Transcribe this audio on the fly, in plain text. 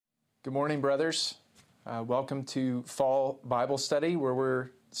Good morning, brothers. Welcome to Fall Bible Study, where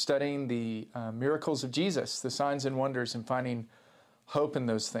we're studying the miracles of Jesus, the signs and wonders, and finding hope in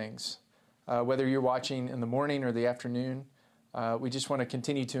those things. Whether you're watching in the morning or the afternoon, we just want to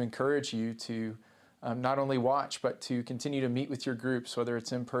continue to encourage you to not only watch, but to continue to meet with your groups, whether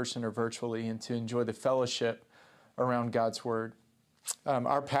it's in person or virtually, and to enjoy the fellowship around God's Word.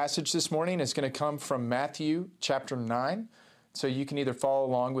 Our passage this morning is going to come from Matthew chapter 9. So you can either follow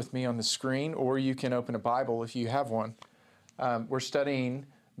along with me on the screen or you can open a Bible if you have one. We're studying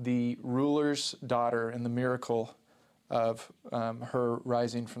the ruler's daughter and the miracle of her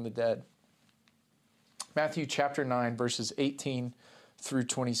rising from the dead. Matthew chapter 9, verses 18 through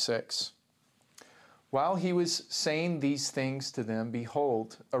 26. While he was saying these things to them,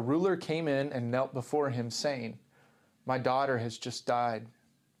 behold, a ruler came in and knelt before him, saying, "My daughter has just died.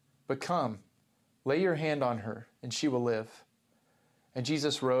 But come, lay your hand on her, and she will live." And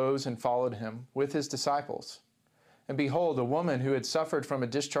Jesus rose and followed him with his disciples. And behold, a woman who had suffered from a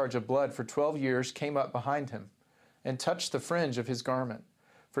discharge of blood for 12 years came up behind him and touched the fringe of his garment.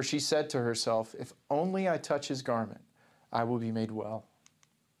 For she said to herself, "If only I touch his garment, I will be made well."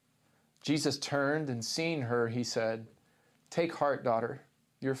 Jesus turned and seeing her, he said, "Take heart, daughter,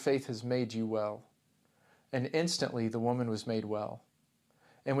 your faith has made you well." And instantly the woman was made well.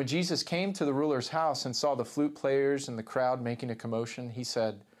 And when Jesus came to the ruler's house and saw the flute players and the crowd making a commotion, he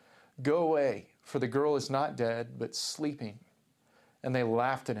said, "Go away, for the girl is not dead, but sleeping." And they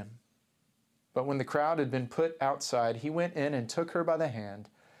laughed at him. But when the crowd had been put outside, he went in and took her by the hand,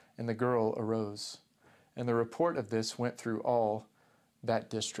 and the girl arose. And the report of this went through all that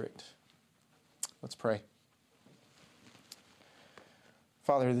district. Let's pray.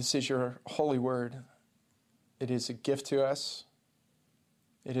 Father, this is your holy word. It is a gift to us.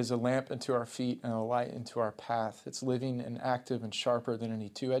 It is a lamp unto our feet and a light into our path. It's living and active and sharper than any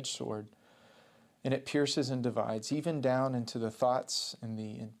two-edged sword. And it pierces and divides, even down into the thoughts and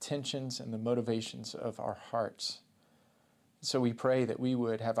the intentions and the motivations of our hearts. So we pray that we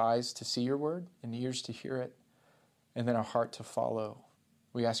would have eyes to see your word and ears to hear it, and then a heart to follow.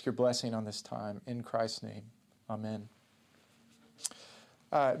 We ask your blessing on this time. In Christ's name, amen.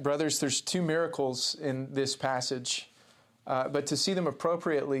 Brothers, there's two miracles in this passage. But to see them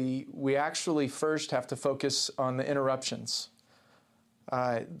appropriately, we actually first have to focus on the interruptions.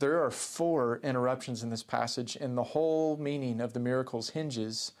 There are 4 interruptions in this passage, and the whole meaning of the miracles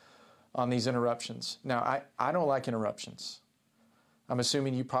hinges on these interruptions. Now, I don't like interruptions. I'm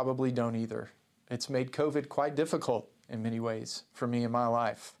assuming you probably don't either. It's made COVID quite difficult in many ways for me in my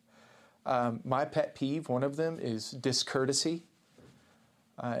life. My pet peeve, one of them, is discourtesy.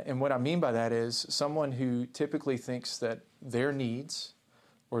 And what I mean by that is someone who typically thinks that their needs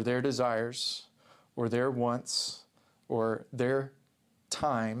or their desires or their wants or their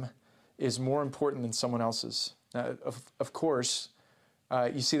time is more important than someone else's. Now, of course,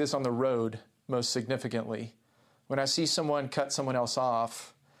 you see this on the road most significantly. When I see someone cut someone else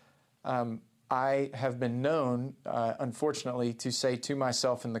off, I have been known, unfortunately, to say to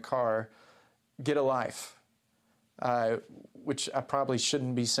myself in the car, "Get a life." Which I probably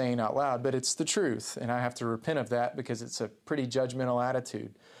shouldn't be saying out loud, but it's the truth, and I have to repent of that because it's a pretty judgmental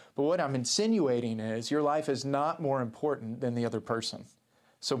attitude. But what I'm insinuating is your life is not more important than the other person.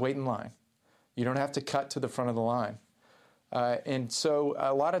 So wait in line. You don't have to cut to the front of the line. And so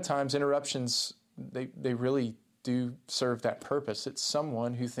a lot of times interruptions, they really do serve that purpose. It's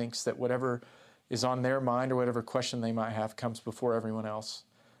someone who thinks that whatever is on their mind or whatever question they might have comes before everyone else.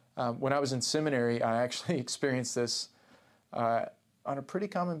 When I was in seminary, I actually experienced this on a pretty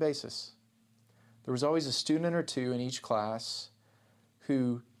common basis. There was always a student or two in each class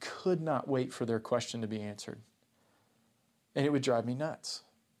who could not wait for their question to be answered. And it would drive me nuts.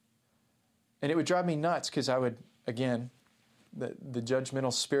 And it would drive me nuts because I would, again, the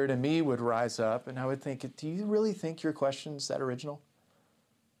judgmental spirit in me would rise up and I would think, do you really think your question's that original?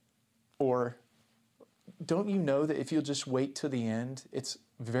 Or don't you know that if you'll just wait to the end, it's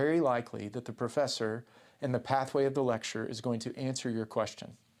very likely that the professor in the pathway of the lecture is going to answer your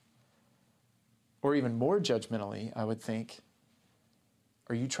question? Or even more judgmentally, I would think,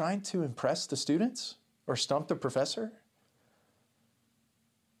 are you trying to impress the students or stump the professor?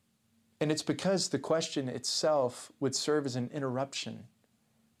 And it's because the question itself would serve as an interruption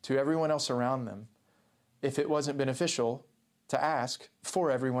to everyone else around them if it wasn't beneficial to ask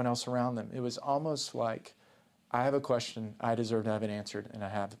for everyone else around them. It was almost like, I have a question, I deserve to have it answered, and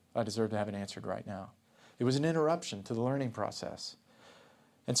I deserve to have it answered right now. It was an interruption to the learning process.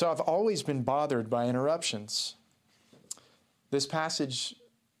 And so I've always been bothered by interruptions. This passage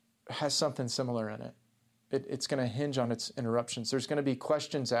has something similar in it. it's going to hinge on its interruptions. There's going to be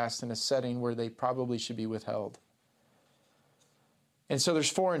questions asked in a setting where they probably should be withheld. And so there's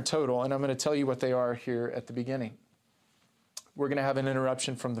 4 in total, and I'm going to tell you what they are here at the beginning. We're going to have an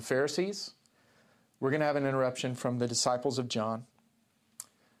interruption from the Pharisees. We're going to have an interruption from the disciples of John.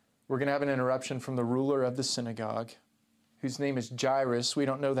 We're going to have an interruption from the ruler of the synagogue, whose name is Jairus. We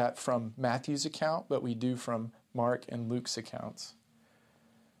don't know that from Matthew's account, but we do from Mark and Luke's accounts.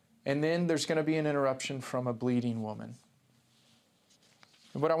 And then there's going to be an interruption from a bleeding woman.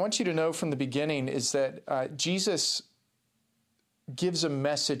 And what I want you to know from the beginning is that Jesus gives a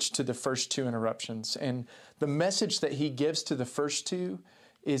message to the first 2 interruptions. And the message that he gives to the first 2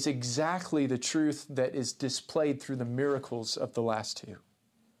 is exactly the truth that is displayed through the miracles of the last 2.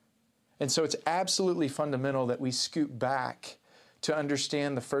 And so it's absolutely fundamental that we scoot back to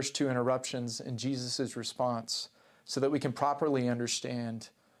understand the first 2 interruptions and Jesus' response so that we can properly understand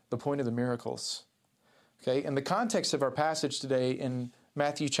the point of the miracles. Okay, in the context of our passage today in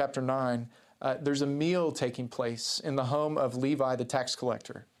Matthew chapter 9, there's a meal taking place in the home of Levi the tax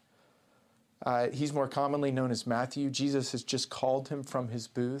collector. He's more commonly known as Matthew. Jesus has just called him from his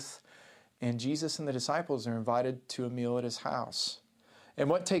booth, and Jesus and the disciples are invited to a meal at his house. And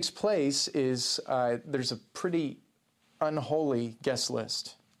what takes place is there's a pretty unholy guest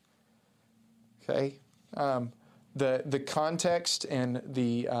list. Okay? The context and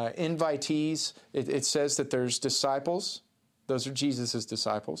the invitees, it says that there's disciples, those are Jesus'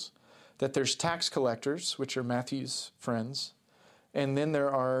 disciples, that there's tax collectors, which are Matthew's friends, and then there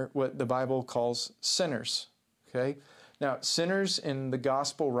are what the Bible calls sinners. Okay? Now, sinners in the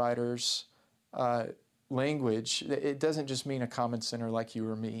gospel writers' language, it doesn't just mean a common sinner like you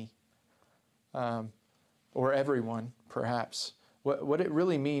or me, or everyone, perhaps. What it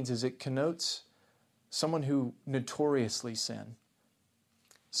really means is it connotes someone who notoriously sinned,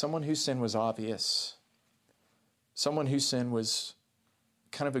 someone whose sin was obvious, someone whose sin was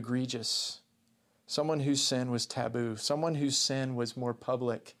kind of egregious, someone whose sin was taboo, someone whose sin was more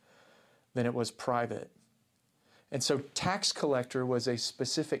public than it was private. And so tax collector was a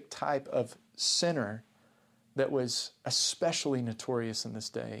specific type of sinner that was especially notorious in this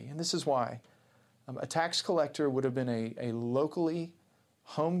day. And this is why. A tax collector would have been a locally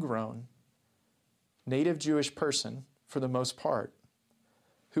homegrown native Jewish person, for the most part,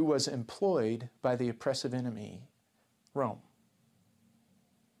 who was employed by the oppressive enemy, Rome.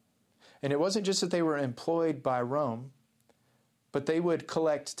 And it wasn't just that they were employed by Rome, but they would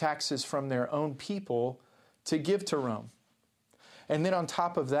collect taxes from their own people to give to Rome. And then on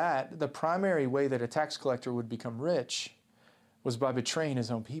top of that, the primary way that a tax collector would become rich was by betraying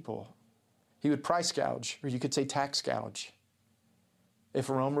his own people. He would price gouge, or you could say tax gouge. If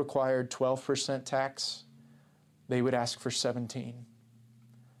Rome required 12% tax, they would ask for 17%.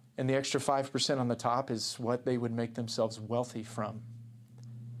 And the extra 5% on the top is what they would make themselves wealthy from.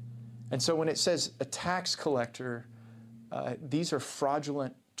 And so when it says a tax collector, these are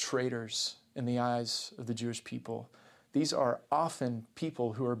fraudulent traitors in the eyes of the Jewish people. These are often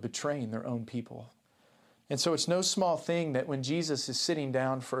people who are betraying their own people. And so it's no small thing that when Jesus is sitting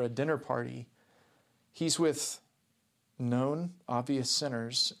down for a dinner party, he's with known, obvious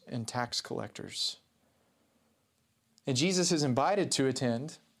sinners and tax collectors. And Jesus is invited to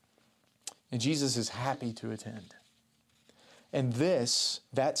attend, and Jesus is happy to attend. And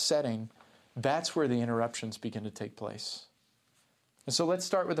that setting, that's where the interruptions begin to take place. And so let's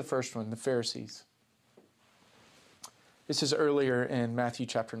start with the first one, the Pharisees. This is earlier in Matthew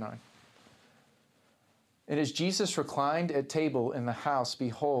chapter 9. And as Jesus reclined at table in the house,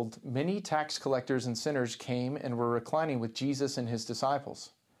 behold, many tax collectors and sinners came and were reclining with Jesus and his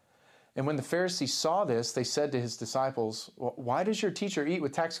disciples. And when the Pharisees saw this, they said to his disciples, "Well, why does your teacher eat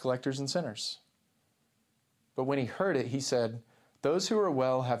with tax collectors and sinners?" But when he heard it, he said, "Those who are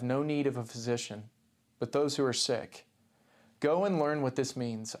well have no need of a physician, but those who are sick. Go and learn what this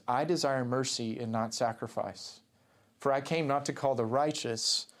means. I desire mercy and not sacrifice. For I came not to call the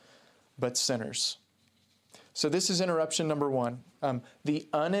righteous, but sinners." So this is interruption number one. The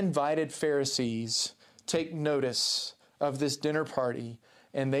uninvited Pharisees take notice of this dinner party,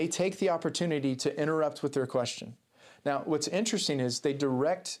 and they take the opportunity to interrupt with their question. Now, what's interesting is they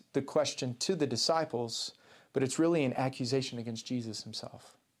direct the question to the disciples, but it's really an accusation against Jesus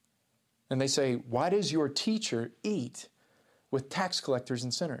himself. And they say, "Why does your teacher eat with tax collectors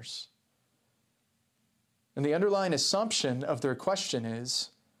and sinners?" And the underlying assumption of their question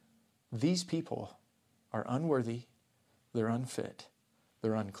is, these people are unworthy, they're unfit,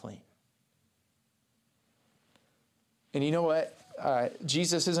 they're unclean. And you know what?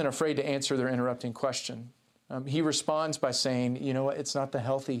 Jesus isn't afraid to answer their interrupting question. He responds by saying, you know what? It's not the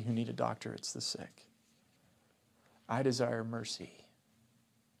healthy who need a doctor, it's the sick. I desire mercy.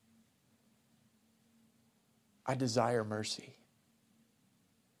 I desire mercy.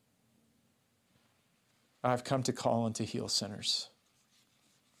 I've come to call and to heal sinners.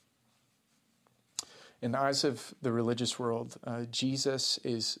 In the eyes of the religious world, Jesus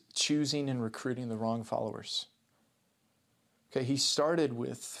is choosing and recruiting the wrong followers. Okay, he started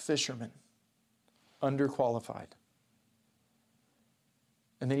with fishermen, underqualified.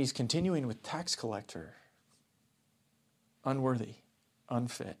 And then he's continuing with tax collector, unworthy,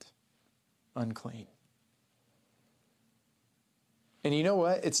 unfit, unclean. And you know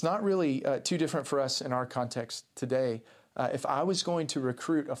what? It's not really too different for us in our context today. If I was going to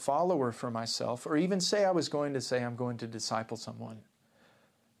recruit a follower for myself, or even say I was going to say I'm going to disciple someone,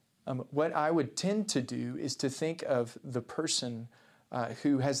 what I would tend to do is to think of the person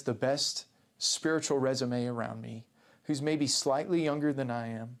who has the best spiritual resume around me, who's maybe slightly younger than I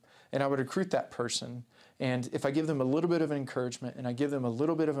am, and I would recruit that person. And if I give them a little bit of encouragement and I give them a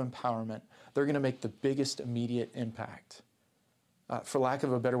little bit of empowerment, they're going to make the biggest immediate impact. For lack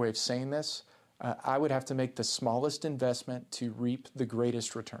of a better way of saying this, I would have to make the smallest investment to reap the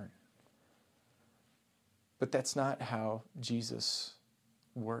greatest return. But that's not how Jesus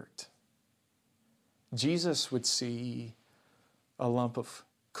worked. Jesus would see a lump of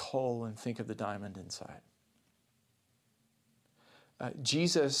coal and think of the diamond inside.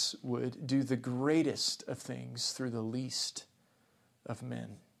 Jesus would do the greatest of things through the least of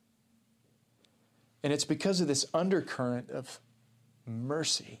men. And it's because of this undercurrent of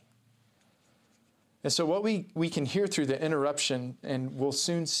mercy. And so what we can hear through the interruption, and we'll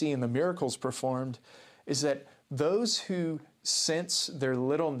soon see in the miracles performed, is that those who sense their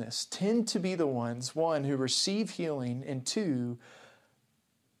littleness tend to be the ones, one, who receive healing, and two,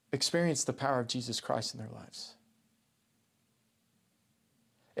 experience the power of Jesus Christ in their lives.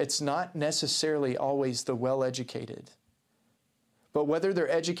 It's not necessarily always the well-educated, but whether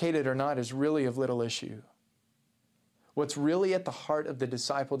they're educated or not is really of little issue. What's really at the heart of the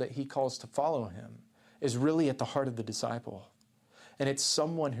disciple that he calls to follow him is really at the heart of the disciple. And it's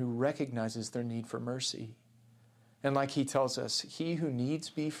someone who recognizes their need for mercy. And like he tells us, he who needs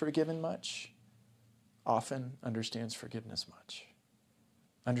be forgiven much often understands forgiveness much.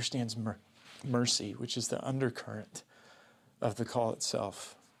 Understands mercy, which is the undercurrent of the call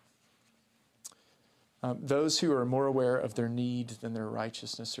itself. Those who are more aware of their need than their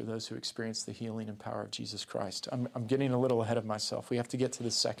righteousness are those who experience the healing and power of Jesus Christ. I'm getting a little ahead of myself. We have to get to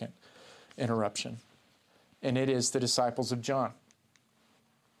the second interruption, and it is the disciples of John.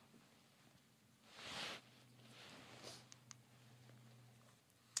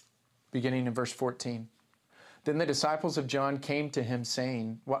 Beginning in verse 14. Then the disciples of John came to him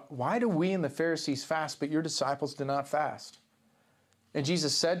saying, "Why do we and the Pharisees fast, but your disciples do not fast?" And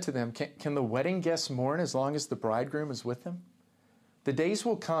Jesus said to them, Can the wedding guests mourn as long as the bridegroom is with them? The days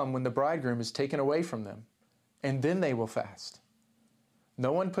will come when the bridegroom is taken away from them, and then they will fast.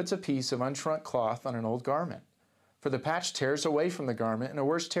 No one puts a piece of unshrunk cloth on an old garment, for the patch tears away from the garment, and a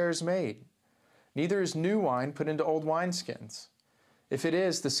worse tear is made. Neither is new wine put into old wineskins. If it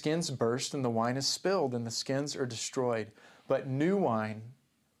is, the skins burst, and the wine is spilled, and the skins are destroyed. But new wine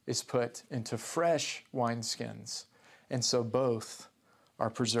is put into fresh wineskins, and so both are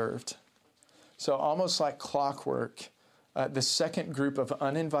preserved. So almost like clockwork, the second group of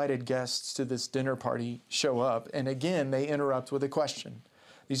uninvited guests to this dinner party show up, and again they interrupt with a question.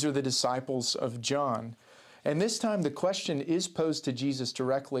 These are the disciples of John. And this time the question is posed to Jesus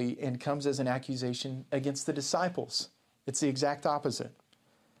directly and comes as an accusation against the disciples. It's the exact opposite.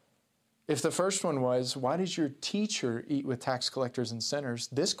 If the first one was, why does your teacher eat with tax collectors and sinners?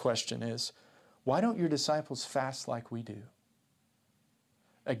 This question is, why don't your disciples fast like we do?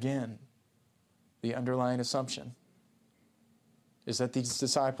 Again, the underlying assumption is that these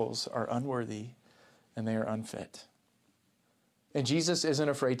disciples are unworthy and they are unfit. And Jesus isn't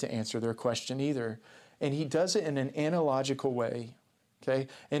afraid to answer their question either. And he does it in an analogical way. Okay?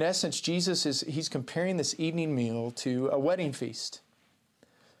 In essence, he's comparing this evening meal to a wedding feast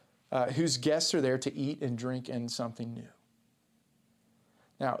whose guests are there to eat and drink in something new.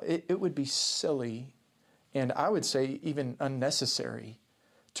 Now, it would be silly, and I would say even unnecessary,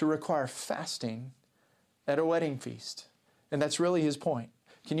 to require fasting at a wedding feast. And that's really his point.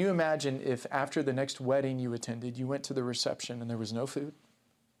 Can you imagine if after the next wedding you attended, you went to the reception and there was no food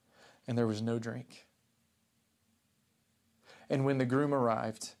and there was no drink? And when the groom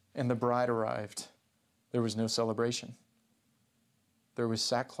arrived and the bride arrived, there was no celebration. There was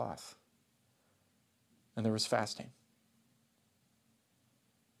sackcloth and there was fasting.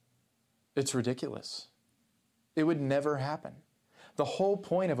 It's ridiculous. It would never happen. The whole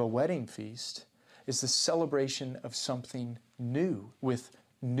point of a wedding feast is the celebration of something new with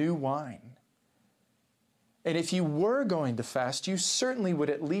new wine. And if you were going to fast, you certainly would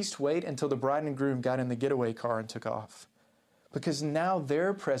at least wait until the bride and groom got in the getaway car and took off. Because now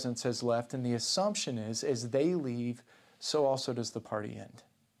their presence has left, and the assumption is, as they leave, so also does the party end.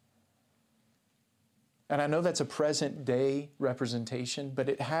 And I know that's a present day representation, but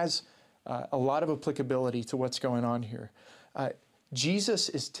it has a lot of applicability to what's going on here. Jesus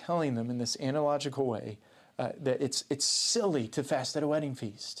is telling them in this analogical way that it's silly to fast at a wedding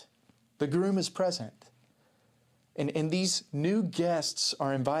feast. The groom is present. And these new guests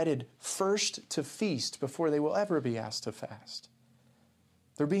are invited first to feast before they will ever be asked to fast.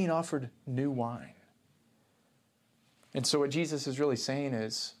 They're being offered new wine. And so what Jesus is really saying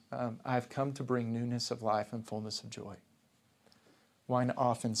is, I've come to bring newness of life and fullness of joy. Wine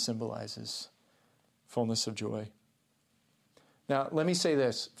often symbolizes fullness of joy. Now, let me say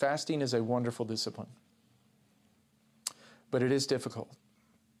this. Fasting is a wonderful discipline. But it is difficult.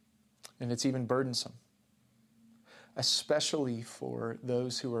 And it's even burdensome. Especially for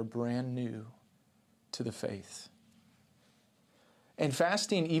those who are brand new to the faith. And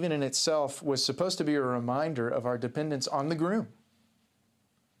fasting, even in itself, was supposed to be a reminder of our dependence on the groom.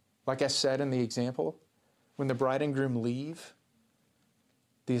 Like I said in the example, when the bride and groom leave,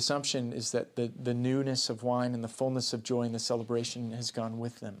 the assumption is that the newness of wine and the fullness of joy in the celebration has gone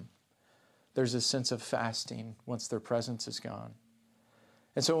with them. There's a sense of fasting once their presence is gone.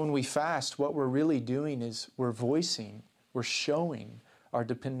 And so when we fast, what we're really doing is we're showing our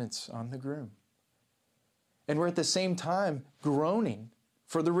dependence on the groom. And we're at the same time groaning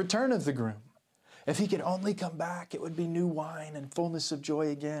for the return of the groom. If he could only come back, it would be new wine and fullness of joy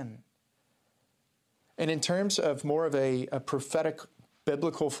again. And in terms of more of a prophetic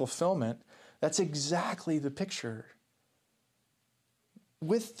biblical fulfillment, that's exactly the picture.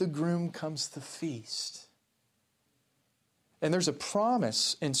 With the groom comes the feast. And there's a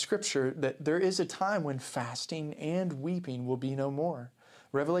promise in Scripture that there is a time when fasting and weeping will be no more.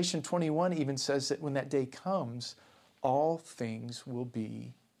 Revelation 21 even says that when that day comes, all things will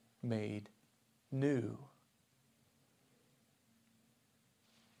be made new.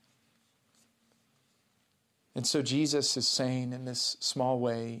 And so Jesus is saying in this small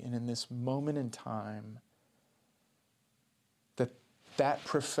way and in this moment in time that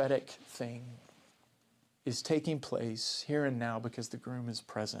prophetic thing is taking place here and now because the groom is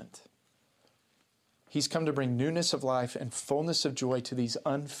present. He's come to bring newness of life and fullness of joy to these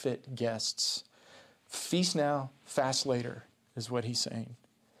unfit guests. Feast now, fast later, is what he's saying.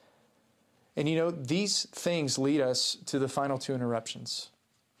 And you know, these things lead us to the final two interruptions.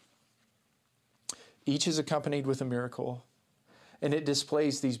 Each is accompanied with a miracle, and it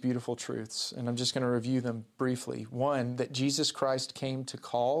displays these beautiful truths. And I'm just going to review them briefly. One, that Jesus Christ came to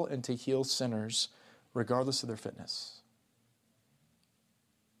call and to heal sinners regardless of their fitness.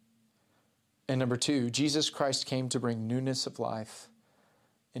 And number two, Jesus Christ came to bring newness of life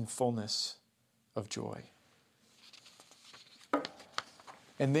and fullness of joy.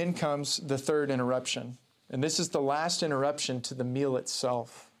 And then comes the third interruption. And this is the last interruption to the meal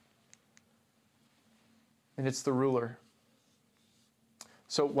itself. And it's the ruler.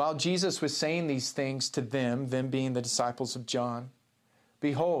 So while Jesus was saying these things to them being the disciples of John,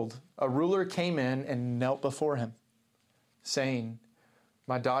 behold, a ruler came in and knelt before him, saying,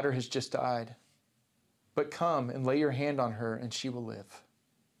 "My daughter has just died, but come and lay your hand on her and she will live."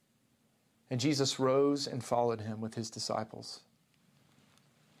 And Jesus rose and followed him with his disciples.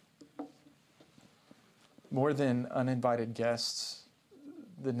 More than uninvited guests,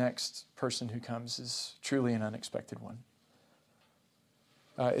 the next person who comes is truly an unexpected one.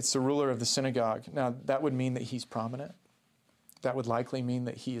 It's the ruler of the synagogue. Now, that would mean that he's prominent. That would likely mean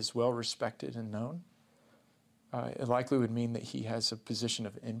that he is well respected and known. It likely would mean that he has a position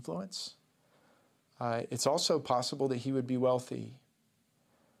of influence. It's also possible that he would be wealthy.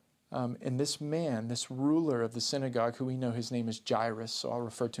 And this man, this ruler of the synagogue, who we know his name is Jairus, so I'll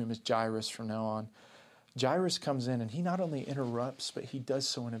refer to him as Jairus from now on. Jairus comes in and he not only interrupts, but he does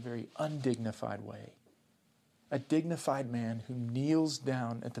so in a very undignified way. A dignified man who kneels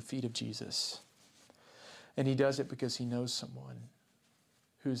down at the feet of Jesus. And he does it because he knows someone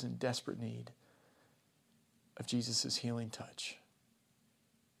who's in desperate need of Jesus' healing touch.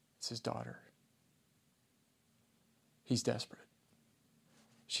 It's his daughter. He's desperate.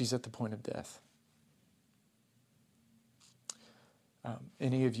 She's at the point of death.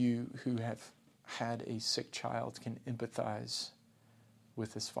 Any of you who have had a sick child can empathize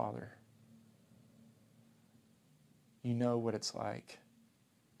with this father. You know what it's like,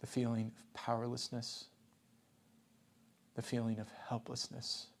 the feeling of powerlessness, the feeling of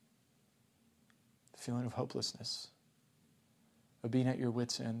helplessness. feeling of hopelessness, of being at your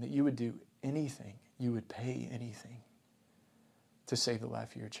wit's end, that you would do anything, you would pay anything to save the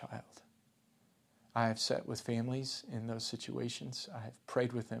life of your child. I have sat with families in those situations. I have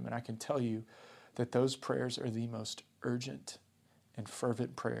prayed with them, and I can tell you that those prayers are the most urgent and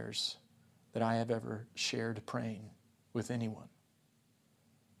fervent prayers that I have ever shared praying with anyone.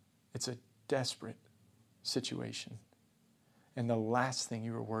 It's a desperate situation. And the last thing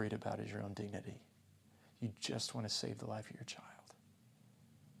you are worried about is your own dignity. You just want to save the life of your child.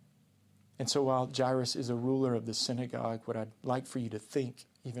 And so while Jairus is a ruler of the synagogue, what I'd like for you to think,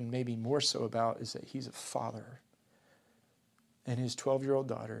 even maybe more so about, is that he's a father. And his 12-year-old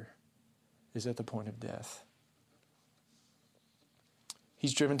daughter is at the point of death.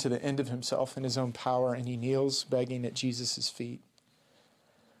 He's driven to the end of himself in his own power, and he kneels begging at Jesus' feet.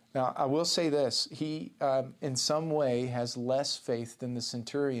 Now, I will say this. He, in some way, has less faith than the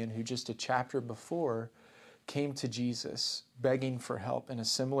centurion who just a chapter before came to Jesus begging for help in a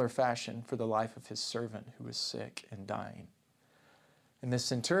similar fashion for the life of his servant who was sick and dying. And this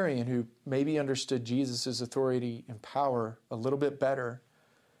centurion, who maybe understood Jesus' authority and power a little bit better,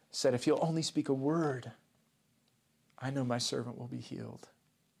 said, if you'll only speak a word, I know my servant will be healed.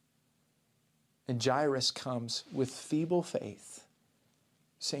 And Jairus comes with feeble faith,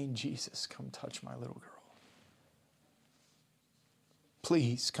 saying, Jesus, come touch my little girl.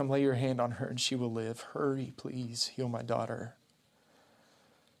 Please, come lay your hand on her and she will live. Hurry, please, heal my daughter.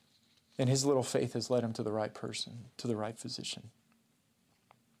 And his little faith has led him to the right person, to the right physician,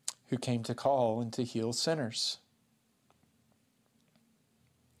 who came to call and to heal sinners.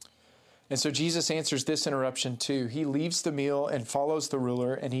 And so Jesus answers this interruption too. He leaves the meal and follows the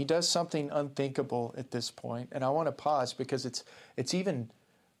ruler, and he does something unthinkable at this point. And I want to pause because it's even,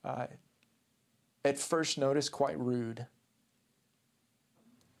 at first notice, quite rude.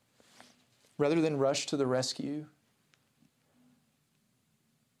 Rather than rush to the rescue,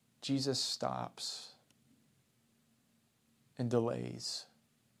 Jesus stops and delays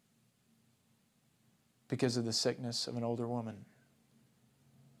because of the sickness of an older woman.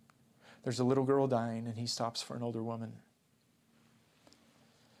 There's a little girl dying, and he stops for an older woman.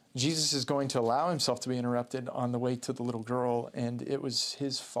 Jesus is going to allow himself to be interrupted on the way to the little girl, and it was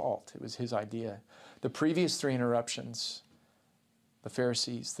his fault. It was his idea. The previous 3 interruptions, the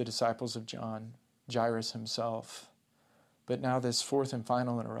Pharisees, the disciples of John, Jairus himself. But now this 4th and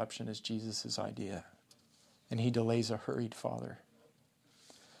final interruption is Jesus' idea. And he delays a hurried father.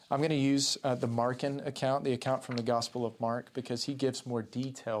 I'm going to use the Markan account, the account from the Gospel of Mark, because he gives more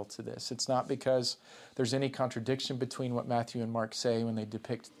detail to this. It's not because there's any contradiction between what Matthew and Mark say when they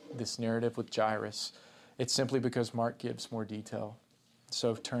depict this narrative with Jairus. It's simply because Mark gives more detail.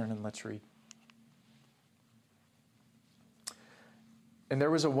 So turn and let's read. And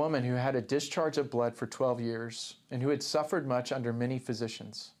there was a woman who had a discharge of blood for 12 years, and who had suffered much under many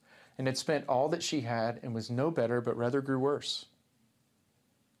physicians, and had spent all that she had, and was no better, but rather grew worse.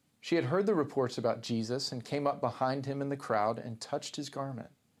 She had heard the reports about Jesus, and came up behind him in the crowd, and touched his garment.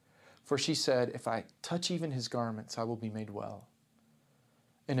 For she said, if I touch even his garments, I will be made well.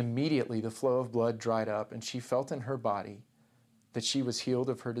 And immediately the flow of blood dried up, and she felt in her body that she was healed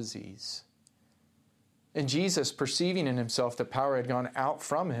of her disease. And Jesus, perceiving in himself that power had gone out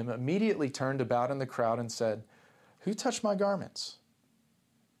from him, immediately turned about in the crowd and said, who touched my garments?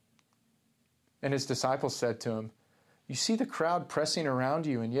 And his disciples said to him, you see the crowd pressing around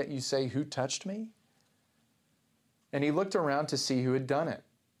you, and yet you say, who touched me? And he looked around to see who had done it.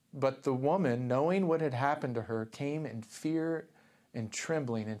 But the woman, knowing what had happened to her, came in fear and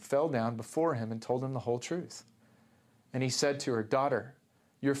trembling, and fell down before him and told him the whole truth. And he said to her, daughter,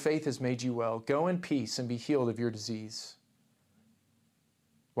 your faith has made you well. Go in peace and be healed of your disease.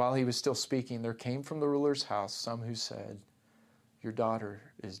 While he was still speaking, there came from the ruler's house some who said, your daughter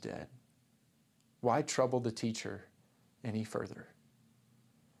is dead. Why trouble the teacher any further?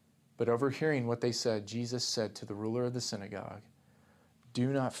 But overhearing what they said, Jesus said to the ruler of the synagogue,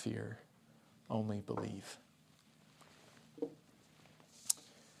 do not fear, only believe.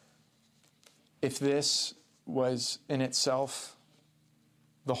 If this was in itself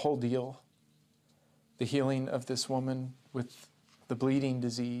the whole deal, the healing of this woman with the bleeding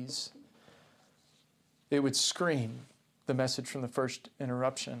disease, it would scream the message from the first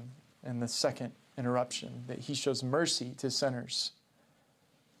interruption and the second interruption, that he shows mercy to sinners.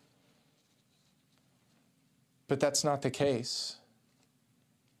 But that's not the case.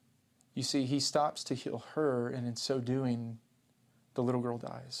 You see, he stops to heal her, and in so doing, the little girl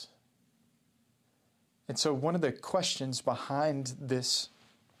dies. And so one of the questions behind this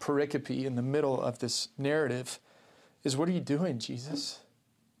pericope in the middle of this narrative is, what are you doing, Jesus?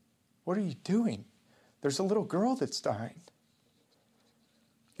 What are you doing? There's a little girl that's dying.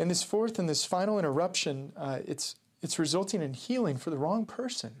 And this fourth and this final interruption, it's resulting in healing for the wrong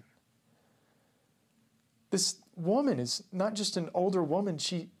person. This woman is not just an older woman.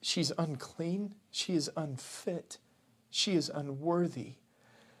 She's unclean. She is unfit. She is unworthy.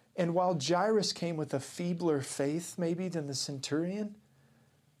 And while Jairus came with a feebler faith maybe than the centurion,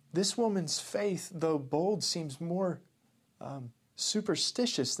 this woman's faith, though bold, seems more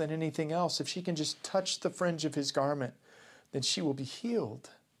superstitious than anything else. If she can just touch the fringe of his garment, then she will be healed.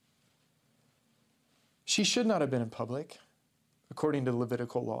 She should not have been in public, according to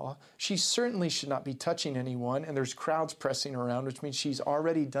Levitical law. She certainly should not be touching anyone, and there's crowds pressing around, which means she's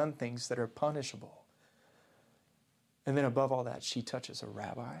already done things that are punishable. And then above all that, she touches a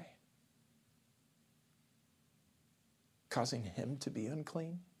rabbi, causing him to be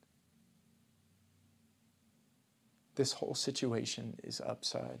unclean. This whole situation is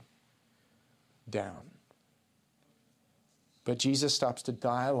upside down. But Jesus stops to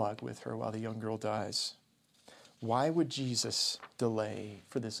dialogue with her while the young girl dies. Why would Jesus delay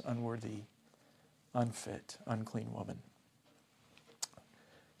for this unworthy, unfit, unclean woman?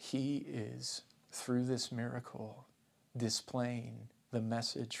 He is, through this miracle, displaying the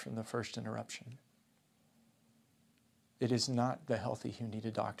message from the first interruption. It is not the healthy who need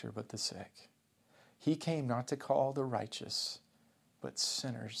a doctor, but the sick. He came not to call the righteous, but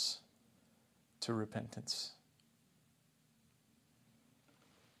sinners to repentance.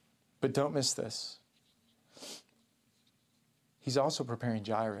 But don't miss this. He's also preparing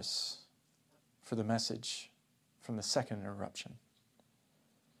Jairus for the message from the second interruption.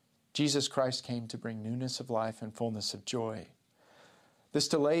 Jesus Christ came to bring newness of life and fullness of joy. This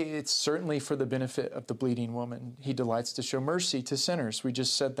delay, it's certainly for the benefit of the bleeding woman. He delights to show mercy to sinners. We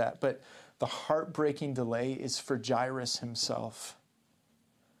just said that. But the heartbreaking delay is for Jairus himself.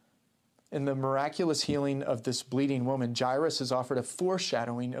 In the miraculous healing of this bleeding woman, Jairus is offered a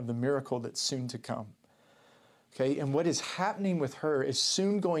foreshadowing of the miracle that's soon to come. Okay, and what is happening with her is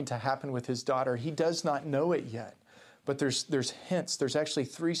soon going to happen with his daughter. He does not know it yet, but there's hints. There's actually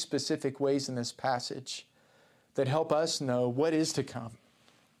 3 specific ways in this passage that help us know what is to come.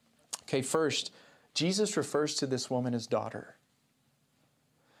 Okay, first, Jesus refers to this woman as daughter.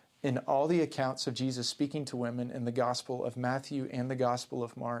 In all the accounts of Jesus speaking to women in the Gospel of Matthew and the Gospel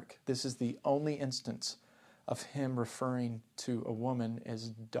of Mark, this is the only instance of him referring to a woman as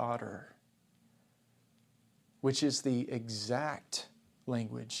daughter, which is the exact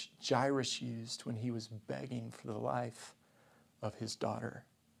language Jairus used when he was begging for the life of his daughter.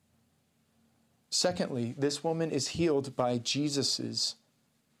 Secondly, this woman is healed by Jesus'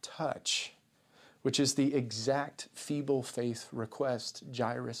 touch, which is the exact feeble faith request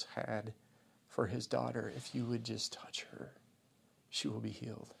Jairus had for his daughter. If you would just touch her, she will be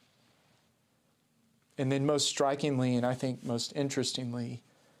healed. And then most strikingly, and I think most interestingly,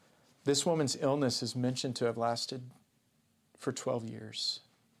 this woman's illness is mentioned to have lasted for 12 years.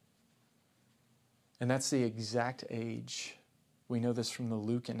 And that's the exact age. We know this from the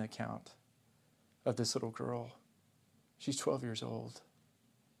Lucan account of this little girl. She's 12 years old.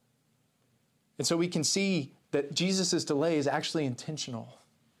 And so we can see that Jesus' delay is actually intentional.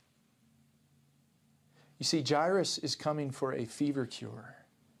 You see, Jairus is coming for a fever cure,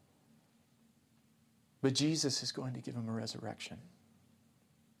 but Jesus is going to give him a resurrection.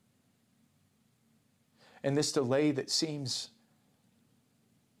 And this delay that seems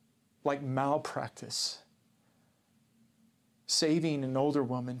like malpractice, saving an older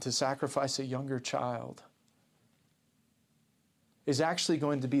woman to sacrifice a younger child, is actually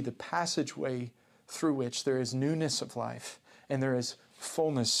going to be the passageway through which there is newness of life and there is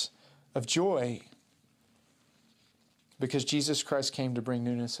fullness of joy, because Jesus Christ came to bring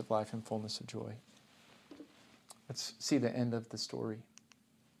newness of life and fullness of joy. Let's see the end of the story.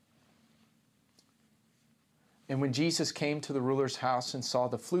 And when Jesus came to the ruler's house and saw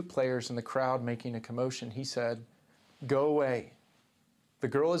the flute players and the crowd making a commotion, he said, "Go away. The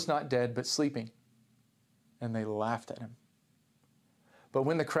girl is not dead, but sleeping." And they laughed at him. But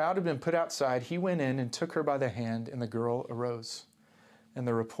when the crowd had been put outside, he went in and took her by the hand, and the girl arose. And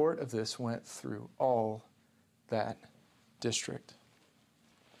the report of this went through all that district.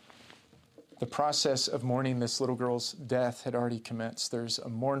 The process of mourning this little girl's death had already commenced. There's a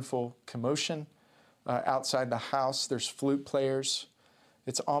mournful commotion outside the house. There's flute players.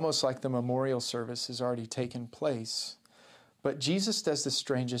 It's almost like the memorial service has already taken place. But Jesus does the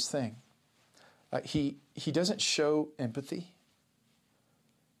strangest thing. He doesn't show empathy.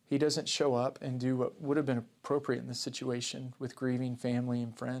 He doesn't show up and do what would have been appropriate in this situation with grieving family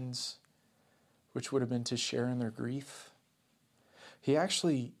and friends, which would have been to share in their grief. He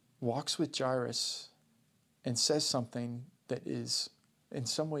actually walks with Jairus and says something that is in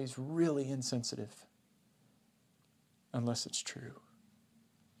some ways really insensitive, unless it's true.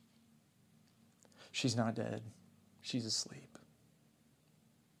 She's not dead. She's asleep.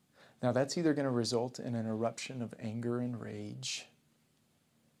 Now that's either going to result in an eruption of anger and rage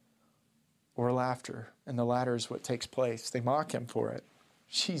or laughter, and the latter is what takes place. They mock him for it.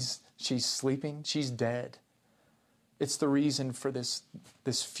 She's sleeping. She's dead. It's the reason for this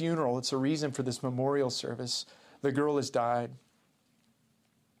funeral. It's a reason for this memorial service. The girl has died.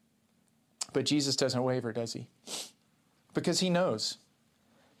 But Jesus doesn't waver, does he? Because he knows.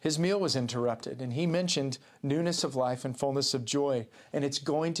 His meal was interrupted, and he mentioned newness of life and fullness of joy, and it's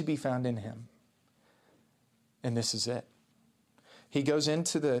going to be found in him. And this is it. He goes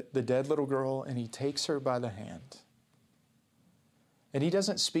into the dead little girl, and he takes her by the hand. And he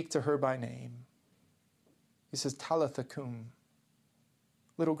doesn't speak to her by name. He says, Talitha cum,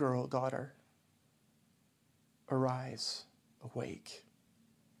 little girl, daughter, arise, awake.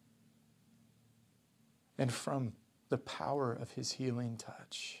 And from the power of his healing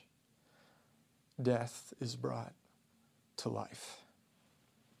touch, death is brought to life.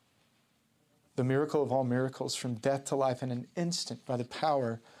 The miracle of all miracles, from death to life in an instant by the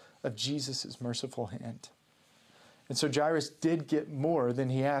power of Jesus' merciful hand. And so Jairus did get more than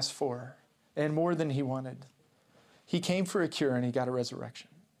he asked for and more than he wanted. He came for a cure and he got a resurrection.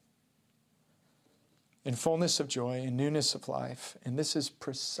 In fullness of joy and newness of life. And this is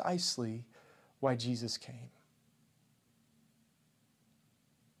precisely why Jesus came.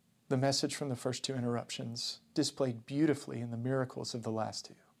 The message from the first two interruptions displayed beautifully in the miracles of the last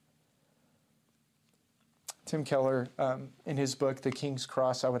two. Tim Keller, in his book, The King's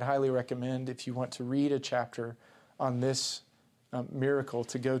Cross, I would highly recommend, if you want to read a chapter on this miracle,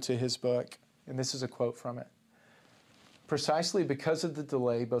 to go to his book. And this is a quote from it. Precisely because of the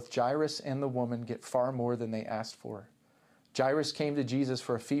delay, both Jairus and the woman get far more than they asked for. Jairus came to Jesus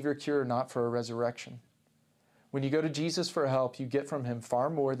for a fever cure, not for a resurrection. When you go to Jesus for help, you get from him far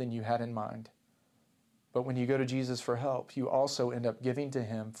more than you had in mind. But when you go to Jesus for help, you also end up giving to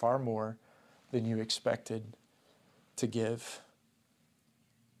him far more than you expected to give.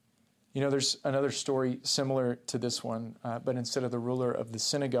 You know, there's another story similar to this one, but instead of the ruler of the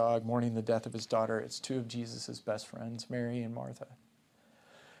synagogue mourning the death of his daughter, it's two of Jesus' best friends, Mary and Martha.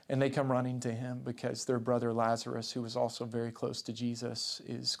 And they come running to him because their brother Lazarus, who was also very close to Jesus,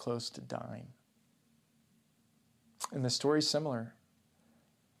 is close to dying. And the story's similar.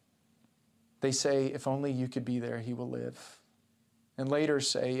 They say, if only you could be there, he will live. And later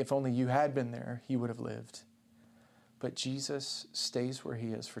say, if only you had been there, he would have lived. But Jesus stays where he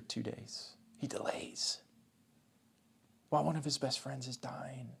is for 2 days. He delays while one of his best friends is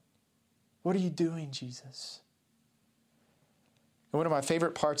dying. What are you doing, Jesus? And one of my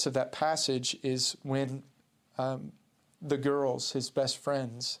favorite parts of that passage is when the girls, his best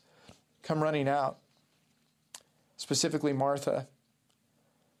friends, come running out, specifically Martha.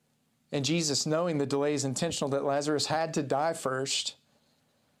 And Jesus, knowing the delay is intentional, that Lazarus had to die first,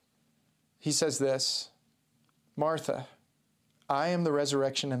 he says this, Martha, I am the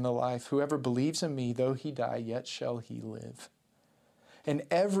resurrection and the life. Whoever believes in me, though he die, yet shall he live. And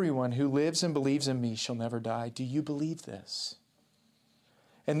everyone who lives and believes in me shall never die. Do you believe this?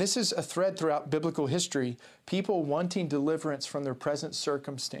 And this is a thread throughout biblical history. People wanting deliverance from their present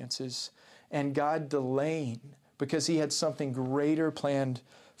circumstances and God delaying because he had something greater planned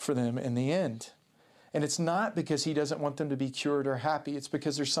for them in the end. And it's not because he doesn't want them to be cured or happy. It's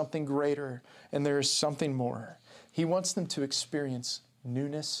because there's something greater and there is something more. He wants them to experience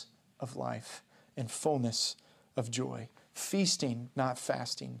newness of life and fullness of joy. Feasting, not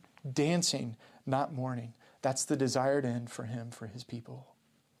fasting. Dancing, not mourning. That's the desired end for him, for his people.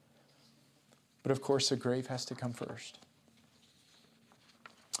 But of course, the grave has to come first.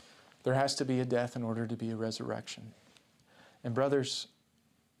 There has to be a death in order to be a resurrection. And brothers,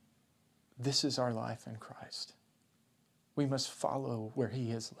 this is our life in Christ. We must follow where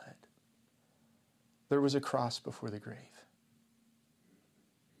he has led. There was a cross before the grave.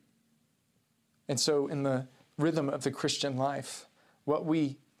 And so in the rhythm of the Christian life, what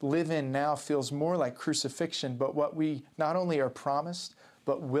we live in now feels more like crucifixion, but what we not only are promised,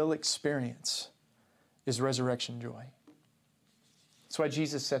 but will experience is resurrection joy. That's why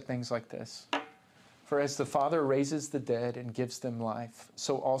Jesus said things like this. For as the Father raises the dead and gives them life,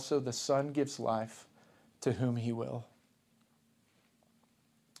 so also the Son gives life to whom he will.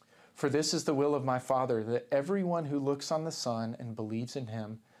 For this is the will of my Father, that everyone who looks on the Son and believes in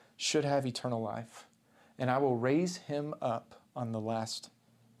him should have eternal life, and I will raise him up on the last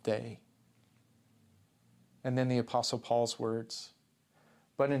day. And then the Apostle Paul's words.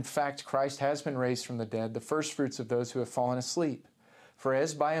 But in fact, Christ has been raised from the dead, the first fruits of those who have fallen asleep. For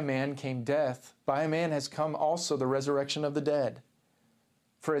as by a man came death, by a man has come also the resurrection of the dead.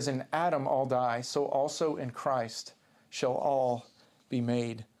 For as in Adam all die, so also in Christ shall all be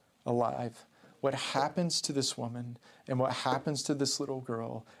made alive. What happens to this woman and what happens to this little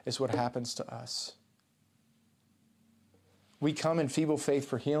girl is what happens to us. We come in feeble faith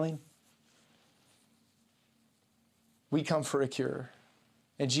for healing. We come for a cure.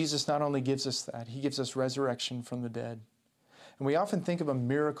 And Jesus not only gives us that, he gives us resurrection from the dead. And we often think of a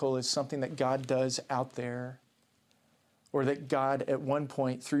miracle as something that God does out there, or that God at one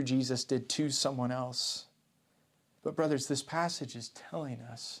point through Jesus did to someone else. But brothers, this passage is telling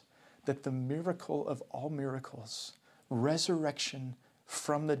us that the miracle of all miracles, resurrection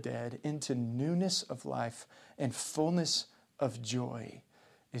from the dead into newness of life and fullness of joy,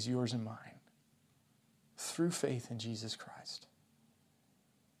 is yours and mine through faith in Jesus Christ.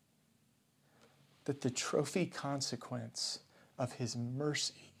 That the trophy consequence of his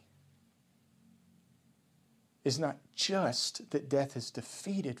mercy is not just that death is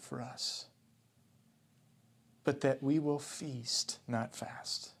defeated for us, but that we will feast, not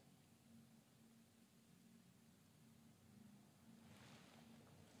fast.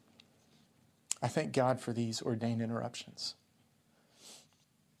 I thank God for these ordained interruptions.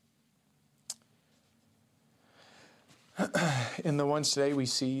 In the ones today, we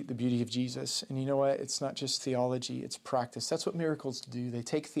see the beauty of Jesus. And you know what? It's not just theology, it's practice. That's what miracles do. They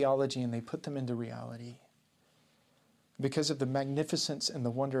take theology and they put them into reality. Because of the magnificence and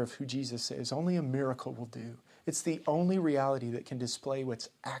the wonder of who Jesus is, only a miracle will do. It's the only reality that can display what's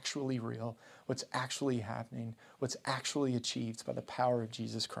actually real, what's actually happening, what's actually achieved by the power of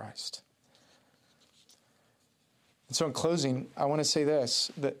Jesus Christ. And so in closing, I want to say this,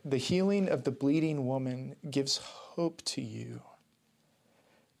 that the healing of the bleeding woman gives hope to you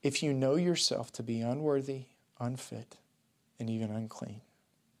if you know yourself to be unworthy, unfit, and even unclean.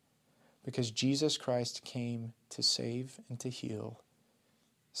 Because Jesus Christ came to save and to heal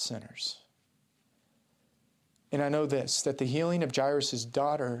sinners. And I know this, that the healing of Jairus'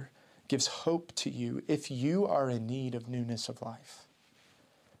 daughter gives hope to you if you are in need of newness of life.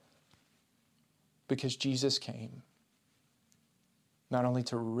 Because Jesus came not only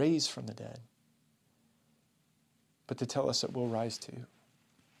to raise from the dead, but to tell us that we'll rise too.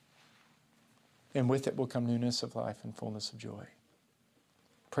 And with it will come newness of life and fullness of joy.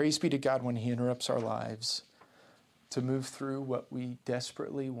 Praise be to God when he interrupts our lives to move through what we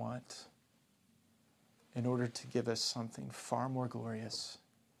desperately want in order to give us something far more glorious,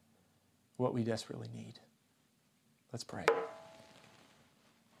 what we desperately need. Let's pray.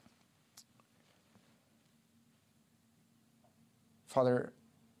 Father,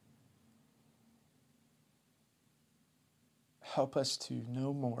 help us to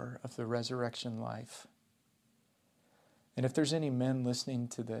know more of the resurrection life. And if there's any men listening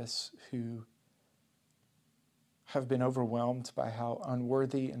to this who have been overwhelmed by how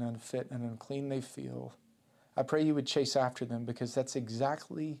unworthy and unfit and unclean they feel, I pray you would chase after them, because that's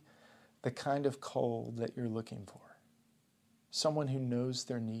exactly the kind of coal that you're looking for. Someone who knows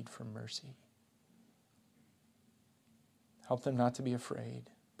their need for mercy. Help them not to be afraid,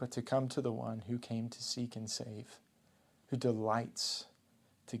 but to come to the one who came to seek and save, who delights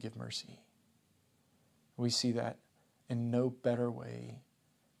to give mercy. We see that in no better way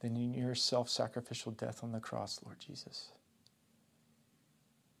than in your self-sacrificial death on the cross, Lord Jesus.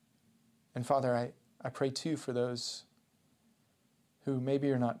 And Father, I pray too for those who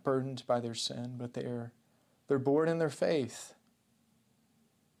maybe are not burdened by their sin, but they're born in their faith.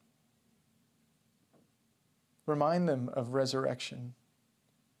 Remind them of resurrection,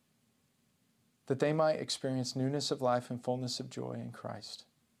 that they might experience newness of life and fullness of joy in Christ.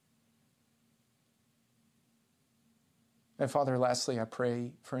 And Father, lastly, I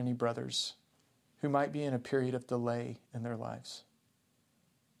pray for any brothers who might be in a period of delay in their lives,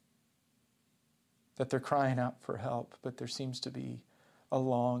 that they're crying out for help, but there seems to be a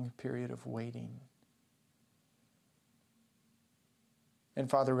long period of waiting. And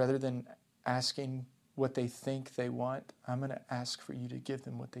Father, rather than asking what they think they want, I'm going to ask for you to give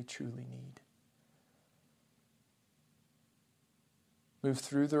them what they truly need. Move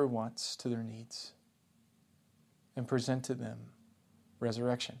through their wants to their needs and present to them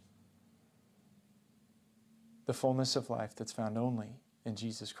resurrection, the fullness of life that's found only in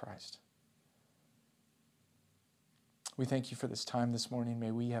Jesus Christ. We thank you for this time this morning.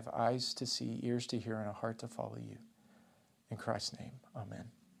 May we have eyes to see, ears to hear, and a heart to follow you. In Christ's name, amen.